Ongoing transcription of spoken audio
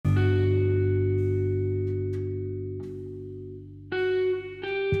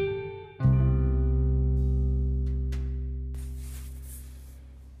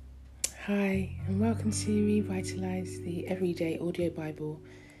Hi, and welcome to Revitalise the Everyday Audio Bible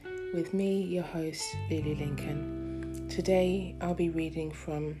with me, your host, Lily Lincoln. Today, I'll be reading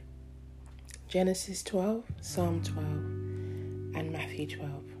from Genesis 12, Psalm 12, and Matthew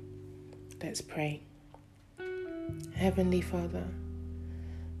 12. Let's pray. Heavenly Father,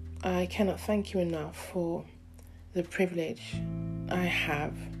 I cannot thank you enough for the privilege I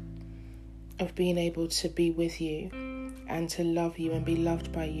have of being able to be with you and to love you and be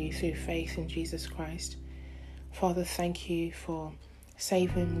loved by you through faith in Jesus Christ. Father, thank you for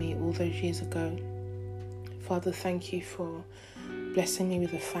saving me all those years ago. Father, thank you for blessing me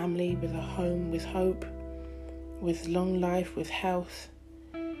with a family, with a home, with hope, with long life, with health.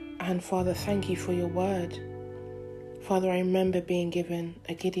 And Father, thank you for your word. Father, I remember being given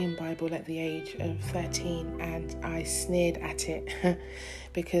a Gideon Bible at the age of 13 and I sneered at it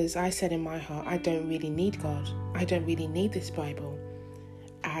because I said in my heart, I don't really need God. I don't really need this Bible.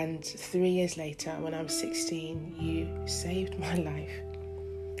 And 3 years later, when I was 16, you saved my life.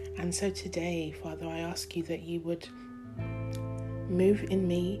 And so today, Father, I ask you that you would move in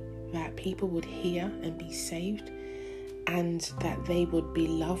me, that people would hear and be saved, and that they would be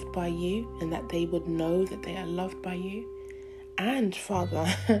loved by you, and that they would know that they are loved by you. And Father,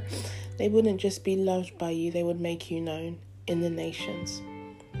 they wouldn't just be loved by you, they would make you known in the nations.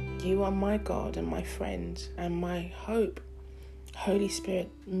 You are my God and my friend and my hope. Holy Spirit,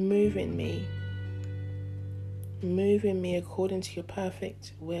 move in me. Move in me according to your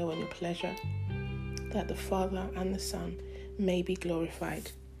perfect will and your pleasure, that the Father and the Son may be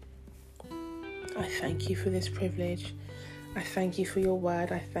glorified. I thank you for this privilege. I thank you for your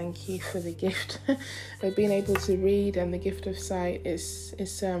word. I thank you for the gift of being able to read, and the gift of sight. It's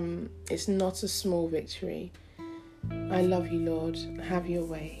not a small victory. I love you, Lord. Have your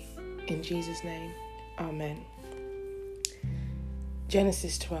way. In Jesus' name, Amen.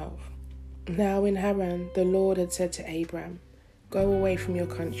 Genesis 12. Now in Haran, the Lord had said to Abram, "Go away from your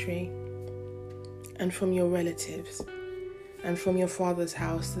country and from your relatives and from your father's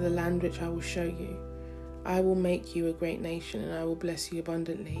house to the land which I will show you. I will make you a great nation, and I will bless you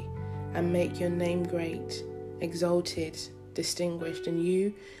abundantly, and make your name great, exalted, distinguished, and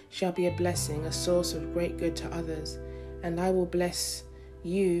you shall be a blessing, a source of great good to others. And I will bless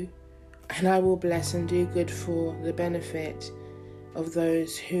you, and I will bless and do good for the benefit of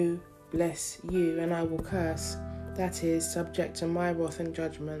those who bless you, and I will curse, that is, subject to my wrath and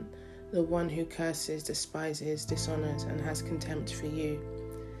judgment, the one who curses, despises, dishonors, and has contempt for you.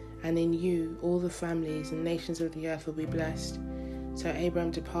 And in you all the families and nations of the earth will be blessed." So Abram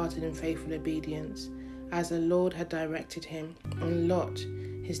departed in faithful obedience, as the Lord had directed him, and Lot,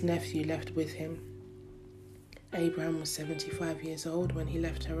 his nephew, left with him. Abram was 75 years old when he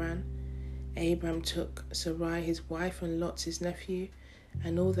left Haran. Abram took Sarai his wife, and Lot his nephew,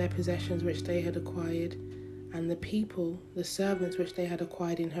 and all their possessions which they had acquired, and the people, the servants which they had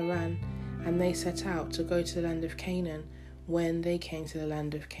acquired in Haran, and they set out to go to the land of Canaan. When they came to the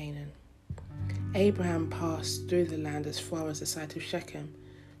land of Canaan, Abraham passed through the land as far as the site of Shechem,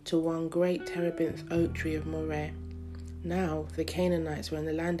 to one great terebinth oak tree of Moreh. Now the Canaanites were in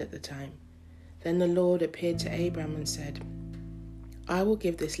the land at the time. Then the Lord appeared to Abraham and said, "I will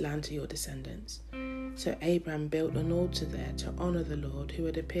give this land to your descendants." So Abraham built an altar there to honour the Lord who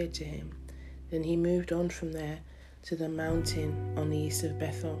had appeared to him. Then he moved on from there to the mountain on the east of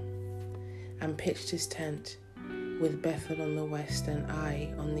Bethel, and pitched his tent, with Bethel on the west and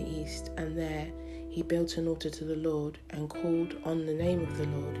Ai on the east, and there he built an altar to the Lord and called on the name of the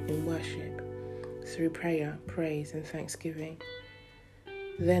Lord in worship, through prayer, praise and thanksgiving.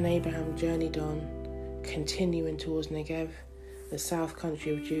 Then Abraham journeyed on, continuing towards Negev, the south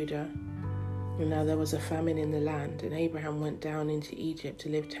country of Judah. And now there was a famine in the land, and Abraham went down into Egypt to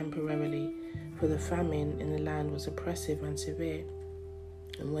live temporarily, for the famine in the land was oppressive and severe.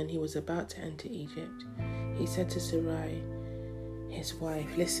 And when he was about to enter Egypt, he said to Sarai, his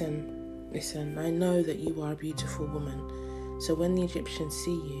wife, Listen, I know that you are a beautiful woman. So when the Egyptians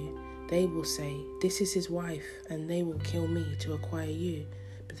see you, they will say, 'This is his wife,' and they will kill me to acquire you,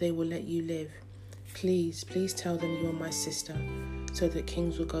 but they will let you live. Please tell them you are my sister, so that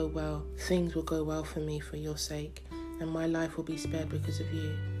things will go well for me for your sake, and my life will be spared because of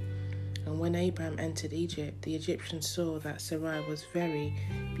you." And when Abraham entered Egypt, the Egyptians saw that Sarai was very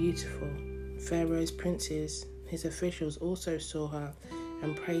beautiful. Pharaoh's princes, his officials, also saw her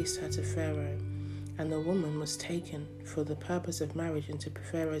and praised her to Pharaoh. And the woman was taken for the purpose of marriage into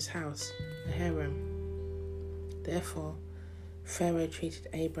Pharaoh's house, a harem. Therefore, Pharaoh treated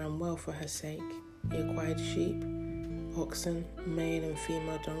Abraham well for her sake. He acquired sheep, oxen, male and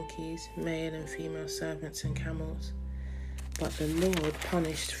female donkeys, male and female servants and camels. But the Lord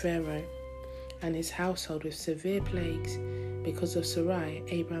punished Pharaoh and his household with severe plagues because of Sarai,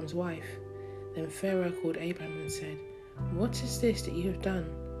 Abraham's wife. Then Pharaoh called Abraham and said, "What is this that you have done?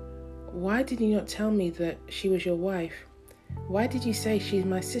 Why did you not tell me that she was your wife? Why did you say she is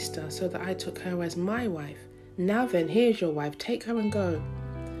my sister, so that I took her as my wife? Now then, here is your wife, take her and go."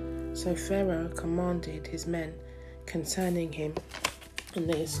 So Pharaoh commanded his men concerning him, and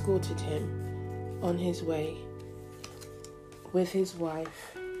they escorted him on his way with his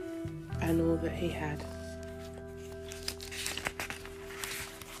wife and all that he had.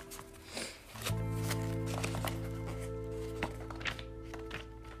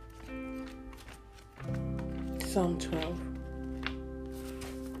 Psalm 12.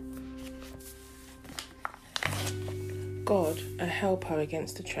 God, a helper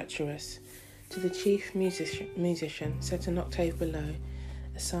against the treacherous. To the chief musician, set an octave below,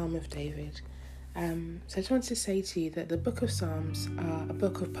 a psalm of David. So I just wanted to say to you that the book of Psalms are a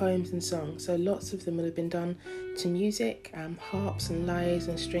book of poems and songs. So lots of them will have been done to music, harps and lyres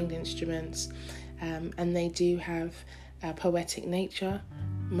and stringed instruments. And they do have a poetic nature.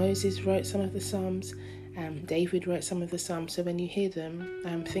 Moses wrote some of the Psalms. David wrote some of the Psalms. So when you hear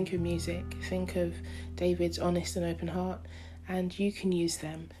them, think of music, think of David's honest and open heart, and you can use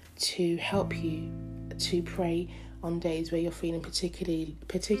them to help you to pray on days where you're feeling particularly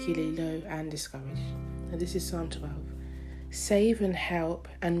low and discouraged. And this is Psalm 12. Save and help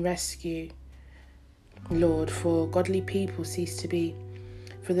and rescue, Lord, for godly people cease to be.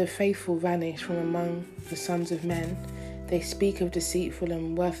 For the faithful vanish from among the sons of men. They speak of deceitful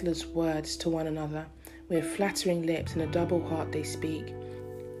and worthless words to one another. With flattering lips and a double heart they speak.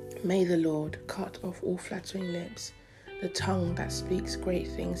 May the Lord cut off all flattering lips, the tongue that speaks great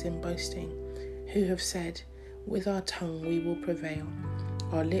things in boasting, who have said, "With our tongue we will prevail.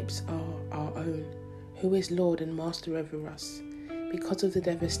 Our lips are our own. Who is Lord and Master over us? Because of the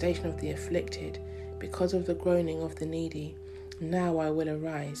devastation of the afflicted, because of the groaning of the needy, now I will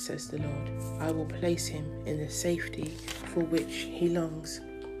arise, says the Lord. I will place him in the safety for which he longs.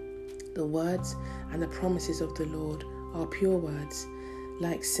 The words and the promises of the Lord are pure words,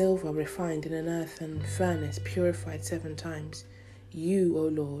 like silver refined in an earthen furnace, purified 7 times. You, O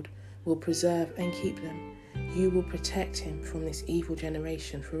Lord, will preserve and keep them. You will protect him from this evil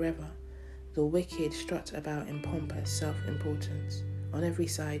generation forever. The wicked strut about in pompous self-importance on every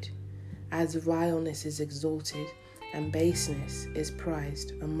side, as vileness is exalted and baseness is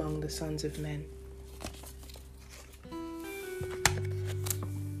prized among the sons of men.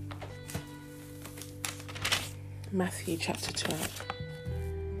 Matthew chapter 12.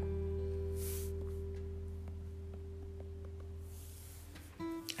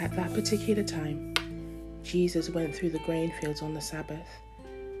 At that particular time, Jesus went through the grain fields on the Sabbath,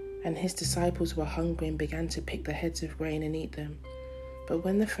 and his disciples were hungry and began to pick the heads of grain and eat them. But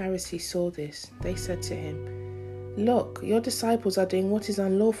when the Pharisees saw this, they said to him, "Look, your disciples are doing what is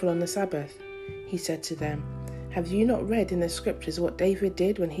unlawful on the Sabbath." He said to them, "Have you not read in the scriptures what David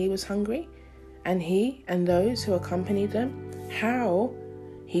did when he was hungry? And he and those who accompanied them, how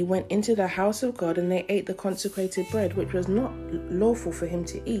he went into the house of God and they ate the consecrated bread, which was not lawful for him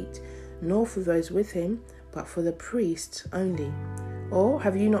to eat, nor for those with him, but for the priests only. Or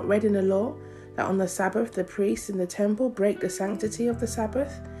have you not read in the law that on the Sabbath the priests in the temple break the sanctity of the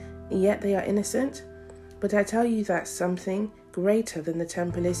Sabbath, and yet they are innocent? But I tell you that something greater than the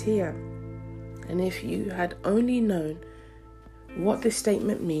temple is here. And if you had only known what this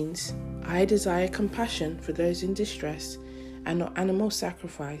statement means, I desire compassion for those in distress and not animal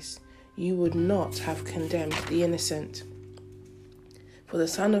sacrifice, you would not have condemned the innocent. For the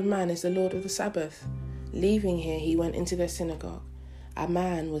Son of Man is the Lord of the Sabbath." Leaving here, he went into their synagogue. A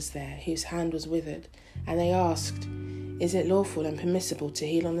man was there whose hand was withered, and they asked, "Is it lawful and permissible to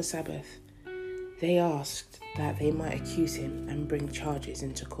heal on the Sabbath?" They asked that they might accuse him and bring charges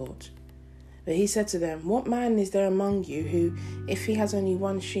into court. But he said to them, "What man is there among you who, if he has only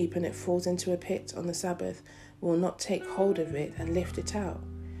one sheep and it falls into a pit on the Sabbath, will not take hold of it and lift it out?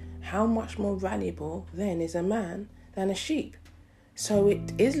 How much more valuable then is a man than a sheep? So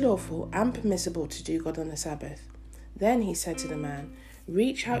it is lawful and permissible to do good on the Sabbath." Then he said to the man,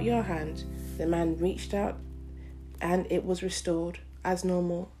 "Reach out your hand." The man reached out, and it was restored as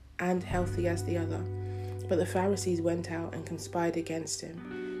normal and healthy as the other. But the Pharisees went out and conspired against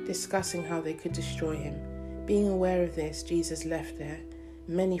him, discussing how they could destroy him. Being aware of this, Jesus left there.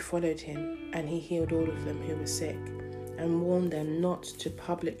 Many followed him, and he healed all of them who were sick, and warned them not to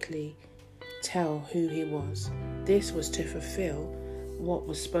publicly tell who he was. This was to fulfill what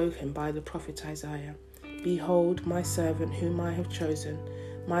was spoken by the prophet Isaiah. "Behold, my servant whom I have chosen,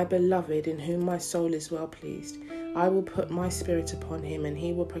 my beloved in whom my soul is well pleased. I will put my spirit upon him, and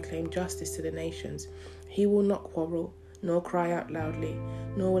he will proclaim justice to the nations. He will not quarrel, nor cry out loudly,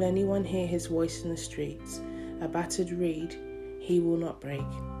 nor will anyone hear his voice in the streets. A battered reed he will not break,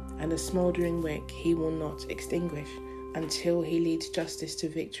 and a smouldering wick he will not extinguish, until he leads justice to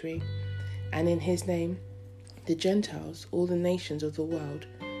victory. And in his name the Gentiles, all the nations of the world,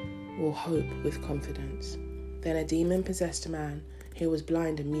 will hope with confidence. Then a demon-possessed man who was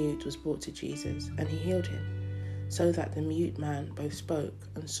blind and mute was brought to Jesus, and he healed him, so that the mute man both spoke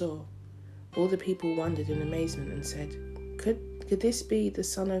and saw. All the people wondered in amazement and said, Could this be the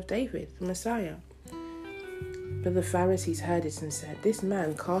son of David, the Messiah? But the Pharisees heard it and said, This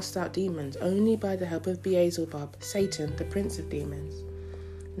man cast out demons only by the help of Beelzebub, Satan, the prince of demons.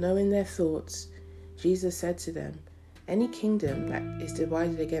 Knowing their thoughts, Jesus said to them, Any kingdom that is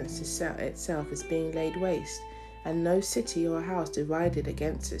divided against itself is being laid waste, and no city or house divided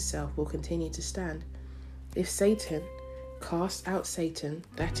against itself will continue to stand. If Satan casts out Satan,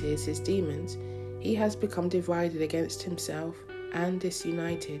 that is, his demons, he has become divided against himself and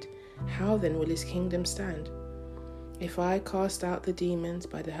disunited. How then will his kingdom stand? If I cast out the demons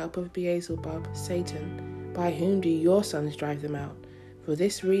by the help of Beelzebub, Satan, by whom do your sons drive them out? For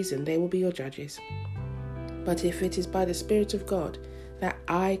this reason they will be your judges. But if it is by the Spirit of God that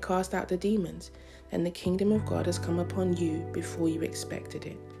I cast out the demons, then the kingdom of God has come upon you before you expected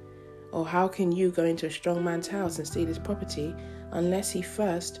it. Or how can you go into a strong man's house and steal his property unless he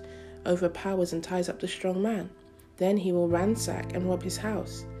first overpowers and ties up the strong man? Then he will ransack and rob his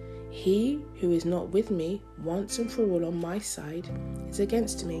house. He who is not with me once and for all on my side is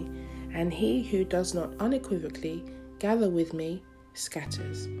against me, and he who does not unequivocally gather with me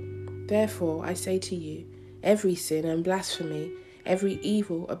scatters. Therefore I say to you, every sin and blasphemy, every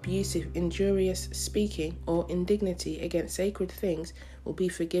evil, abusive, injurious speaking or indignity against sacred things will be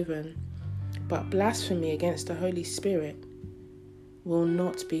forgiven, but blasphemy against the Holy Spirit will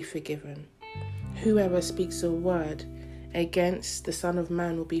not be forgiven. Whoever speaks a word against the Son of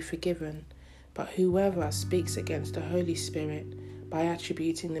Man will be forgiven, but whoever speaks against the Holy Spirit by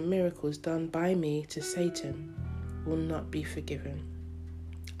attributing the miracles done by me to Satan will not be forgiven,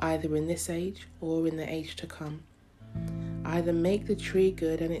 either in this age or in the age to come. Either make the tree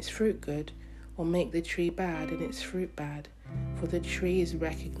good and its fruit good, or make the tree bad and its fruit bad, for the tree is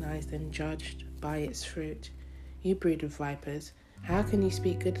recognized and judged by its fruit. You brood of vipers, how can you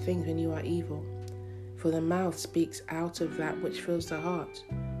speak good things when you are evil? For the mouth speaks out of that which fills the heart.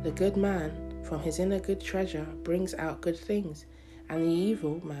 The good man from his inner good treasure brings out good things, and the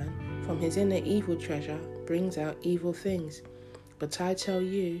evil man from his inner evil treasure brings out evil things. But I tell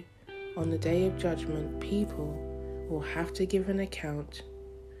you, on the day of judgment, people will have to give an account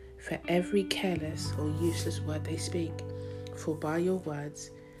for every careless or useless word they speak. For by your words,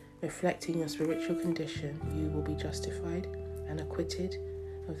 reflecting your spiritual condition, you will be justified and acquitted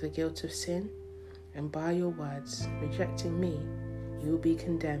of the guilt of sin, and by your words, rejecting me, you will be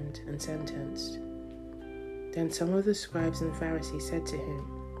condemned and sentenced. Then some of the scribes and Pharisees said to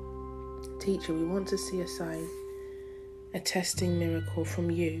him, Teacher, we want to see a sign, a testing miracle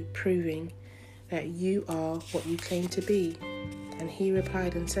from you, proving that you are what you claim to be. And he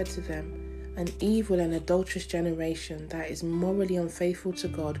replied and said to them, An evil and adulterous generation that is morally unfaithful to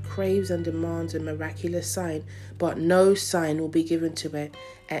God craves and demands a miraculous sign, but no sign will be given to it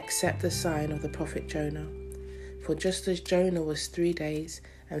except the sign of the prophet Jonah. For just as Jonah was 3 days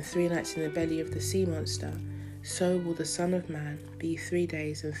and 3 nights in the belly of the sea monster, so will the Son of Man be 3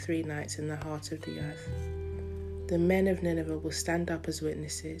 days and 3 nights in the heart of the earth. The men of Nineveh will stand up as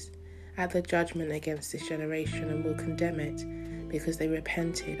witnesses at the judgment against this generation and will condemn it, because they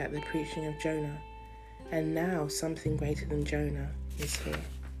repented at the preaching of Jonah. And now something greater than Jonah is here.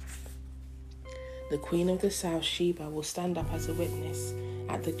 The queen of the south, Sheba, will stand up as a witness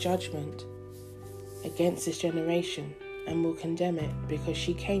at the judgment against this generation and will condemn it, because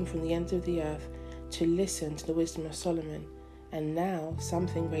she came from the ends of the earth to listen to the wisdom of Solomon. And now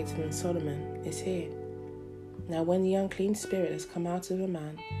something greater than Solomon is here. Now when the unclean spirit has come out of a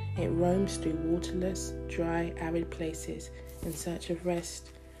man, it roams through waterless, dry, arid places in search of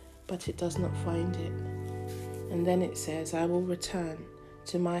rest, but it does not find it. And then it says, I will return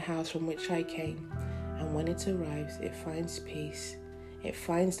to my house from which I came. And when it arrives, it finds peace. It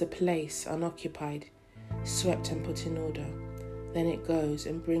finds the place unoccupied, swept and put in order. Then it goes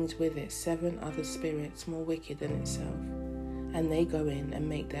and brings with it 7 other spirits more wicked than itself, and they go in and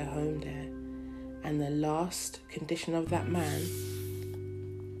make their home there. And the last condition of that man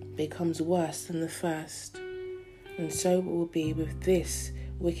becomes worse than the first. And so it will be with this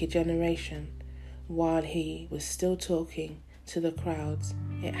wicked generation. While he was still talking to the crowds,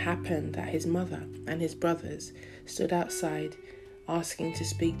 it happened that his mother and his brothers stood outside asking to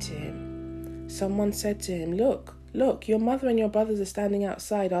speak to him. Someone said to him, Look, your mother and your brothers are standing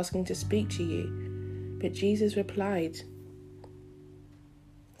outside asking to speak to you. But Jesus replied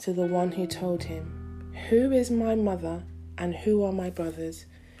to the one who told him, Who is my mother and who are my brothers?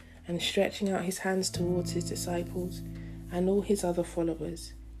 And stretching out his hands towards his disciples and all his other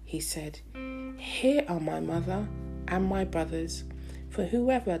followers, he said, Here are my mother and my brothers. For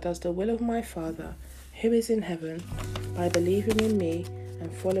whoever does the will of my Father, who is in heaven, by believing in me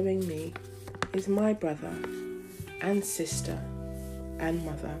and following me, is my brother and sister and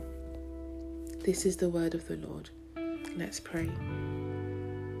mother. This is the word of the Lord. Let's pray.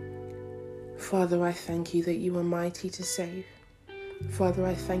 Father, I thank you that you are mighty to save. Father,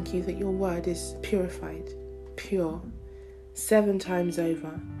 I thank you that your word is purified, pure, 7 times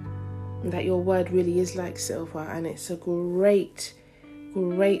over, and that your word really is like silver, and it's a great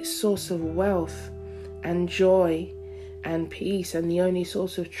source of wealth and joy and peace, and the only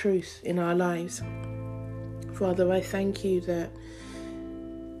source of truth in our lives. Father, I thank you that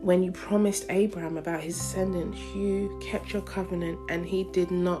when you promised Abraham about his descendants, you kept your covenant, and he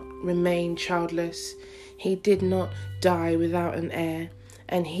did not remain childless. He did not die without an heir,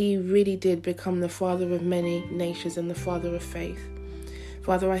 and he really did become the father of many nations and the father of faith.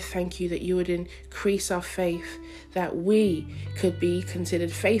 Father, I thank you that you would increase our faith, that we could be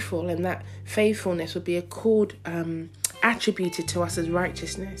considered faithful, and that faithfulness would be attributed to us as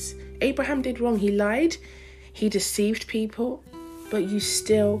righteousness. Abraham did wrong. He lied. He deceived people, but you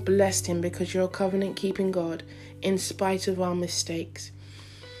still blessed him because you're a covenant-keeping God in spite of our mistakes.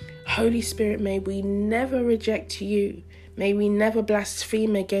 Holy Spirit, may we never reject you. May we never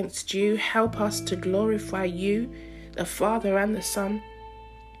blaspheme against you. Help us to glorify you, the Father and the Son.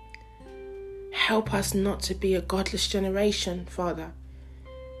 Help us not to be a godless generation, Father.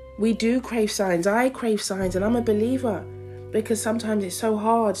 We do crave signs. I crave signs, and I'm a believer, because sometimes it's so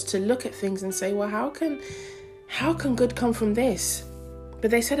hard to look at things and say, well, how can good come from this?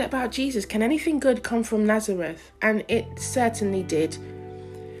 But they said it about Jesus. Can anything good come from Nazareth? And it certainly did.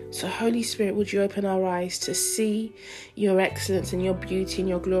 So Holy Spirit, would you open our eyes to see your excellence and your beauty and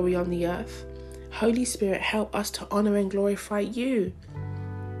your glory on the earth? Holy Spirit, help us to honor and glorify you.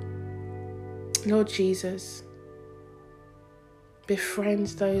 Lord Jesus, befriend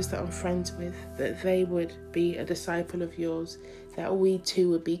those that I'm friends with, that they would be a disciple of yours, that we too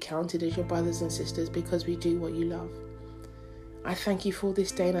would be counted as your brothers and sisters because we do what you love. I thank you for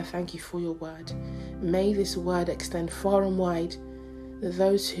this day, and I thank you for your word. May this word extend far and wide, that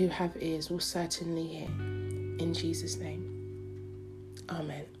those who have ears will certainly hear. In Jesus' name,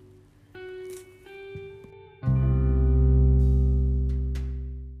 amen.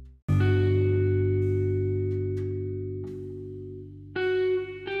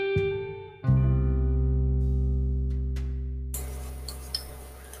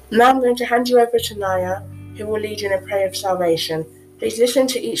 Now I'm going to hand you over to Naya, who will lead you in a prayer of salvation. Please listen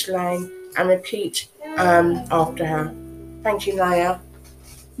to each line and repeat after her. Thank you, Naya.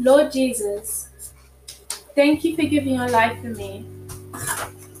 Lord Jesus, thank you for giving your life for me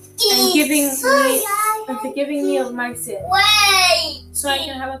and forgiving me of my sins, so I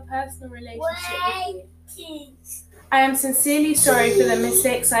can have a personal relationship with you. I am sincerely sorry for the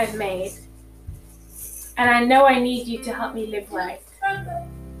mistakes I've made, and I know I need you to help me live right.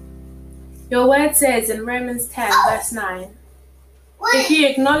 Your word says in Romans 10, verse 9, if you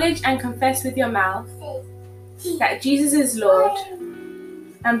acknowledge and confess with your mouth that Jesus is Lord,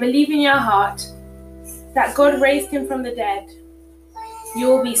 and believe in your heart that God raised him from the dead, you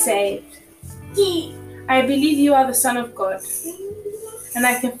will be saved. I believe you are the Son of God, and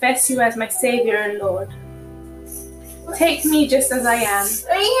I confess you as my Savior and Lord. Take me just as I am,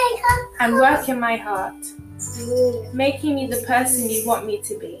 and work in my heart, making me the person you want me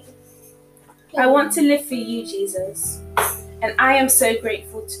to be. I want to live for you, Jesus, and I am so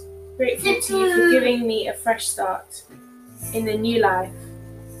grateful to you for giving me a fresh start in the new life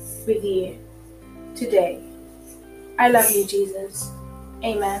with you today. I love you, Jesus.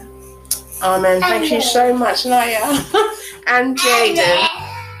 Amen. Amen. Thank you so much, Naya and Jaden.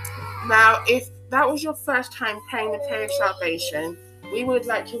 Now, if that was your first time praying the prayer of salvation, we would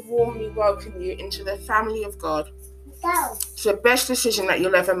like to warmly welcome you into the family of God. It's the best decision that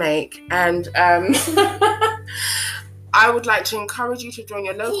you'll ever make, and I would like to encourage you to join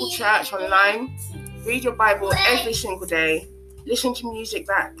your local church online, read your Bible every single day, listen to music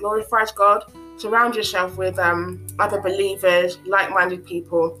that glorifies God, surround yourself with other believers, like-minded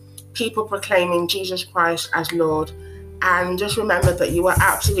people proclaiming Jesus Christ as Lord, and just remember that you are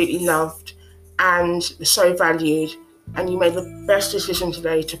absolutely loved and so valued, and you made the best decision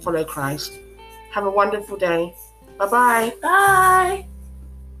today to follow Christ. Have a wonderful day. Bye-bye. Bye.